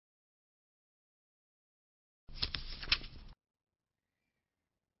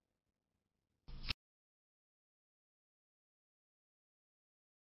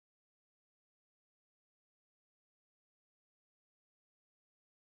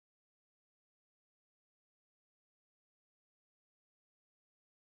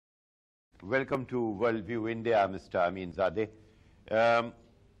Welcome to Worldview India, Mr. Aminzadeh.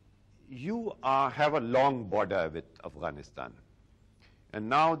 You have a long border with Afghanistan, and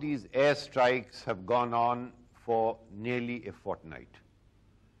now these airstrikes have gone on for nearly a fortnight.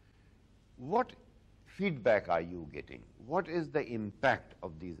 What feedback are you getting? What is the impact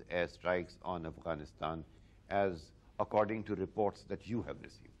of these airstrikes on Afghanistan, as according to reports that you have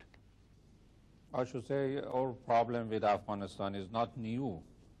received? I should say our problem with Afghanistan is not new.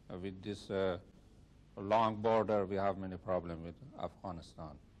 With this long border, we have many problems with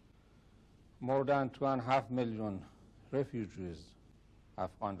Afghanistan. More than 2.5 million refugees,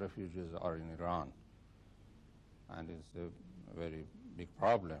 Afghan refugees, are in Iran, and it's a very big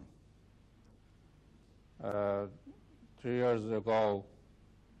problem. 3 years ago,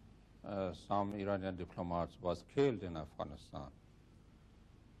 some Iranian diplomats was killed in Afghanistan,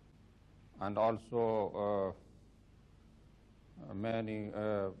 and also many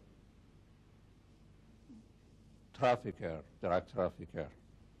drug trafficker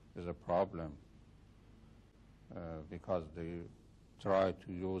is a problem because they try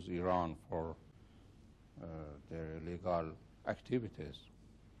to use Iran for their illegal activities.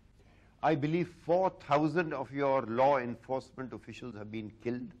 I believe 4,000 of your law enforcement officials have been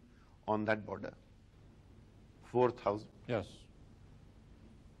killed on that border. 4,000? Yes.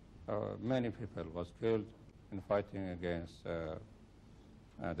 Many people was killed in fighting against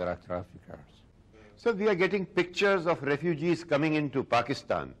drug traffickers. So we are getting pictures of refugees coming into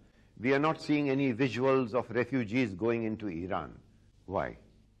Pakistan. We are not seeing any visuals of refugees going into Iran. Why?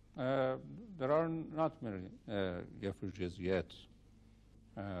 There are not many refugees yet.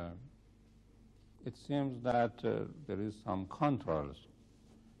 It seems that there is some controls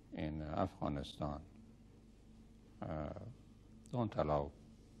in Afghanistan. Don't allow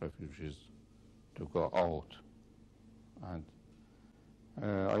refugees to go out. And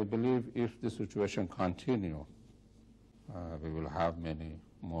I believe if the situation continues, we will have many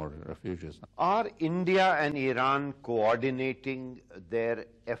more refugees. Are India and Iran coordinating their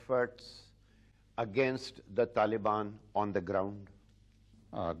efforts against the Taliban on the ground?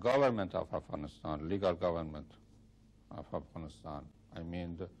 Government of Afghanistan, legal government of Afghanistan, I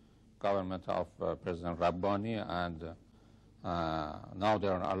mean the government of President Rabbani, and now they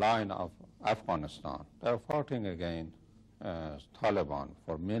are an ally of Afghanistan. They are fighting against Taliban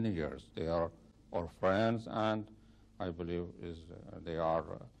for many years. They are our friends, and I believe they are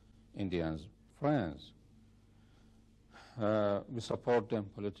Indians' friends. We support them,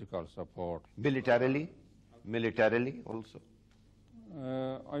 political support. Militarily? Militarily also?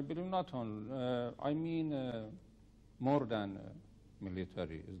 I believe not only. I mean more than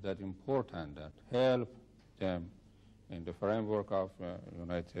military. Is that important that help them in the framework of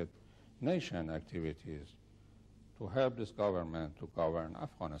United Nations activities to help this government to govern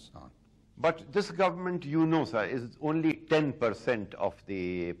Afghanistan. But this government, you know, sir, is only 10% of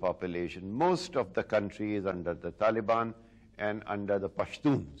the population. Most of the country is under the Taliban and under the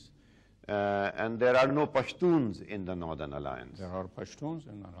Pashtuns. And there are no Pashtuns in the Northern Alliance. There are Pashtuns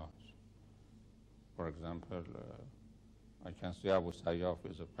in the Alliance. For example, I can say Abu Sayyaf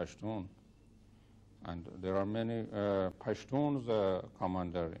is a Pashtun. And there are many Pashtuns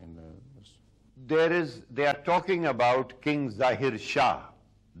commander in this. They are talking about King Zahir Shah.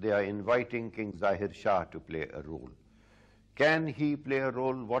 They are inviting King Zahir Shah to play a role. Can he play a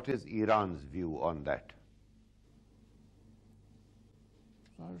role? What is Iran's view on that?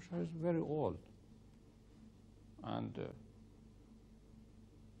 Zahir Shah is very old. And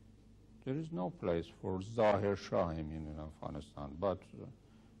there is no place for Zahir Shah, I mean, in Afghanistan. But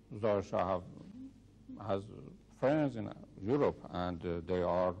Zahir Shah has friends in Europe, and they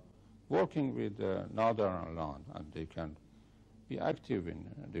are working with Northern Ireland, and they can be active in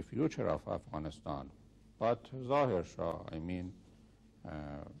the future of Afghanistan. But Zahir Shah, I mean,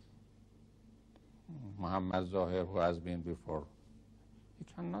 Mohammad Zahir, who has been before, he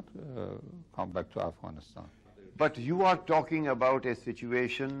cannot come back to Afghanistan. But you are talking about a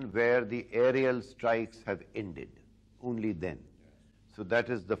situation where the aerial strikes have ended, only then. So that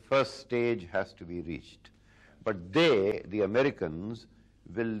is the first stage has to be reached. But they, the Americans,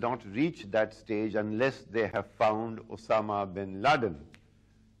 will not reach that stage unless they have found Osama bin Laden.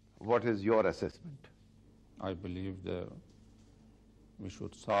 What is your assessment? I believe we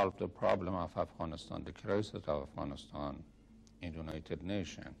should solve the problem of Afghanistan, the crisis of Afghanistan, in United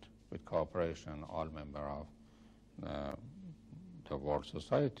Nations with cooperation, all members of the world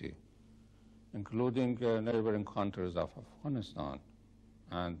society, including neighboring countries of Afghanistan.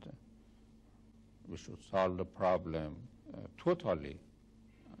 And we should solve the problem totally,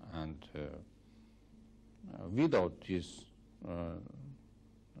 and without this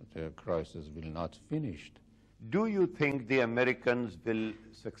the crisis will not finish. Do you think the Americans will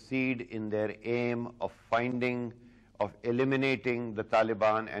succeed in their aim of eliminating the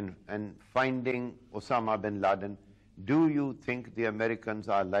Taliban and finding Osama bin Laden? Do you think the Americans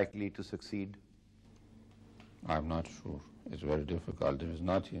are likely to succeed? I'm not sure. It's very difficult. There is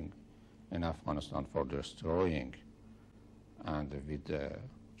nothing in Afghanistan for destroying. And with the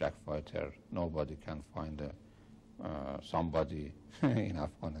Jack fighter, nobody can find somebody in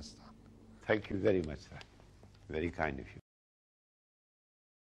Afghanistan. Thank you very much, sir. Very kind of you.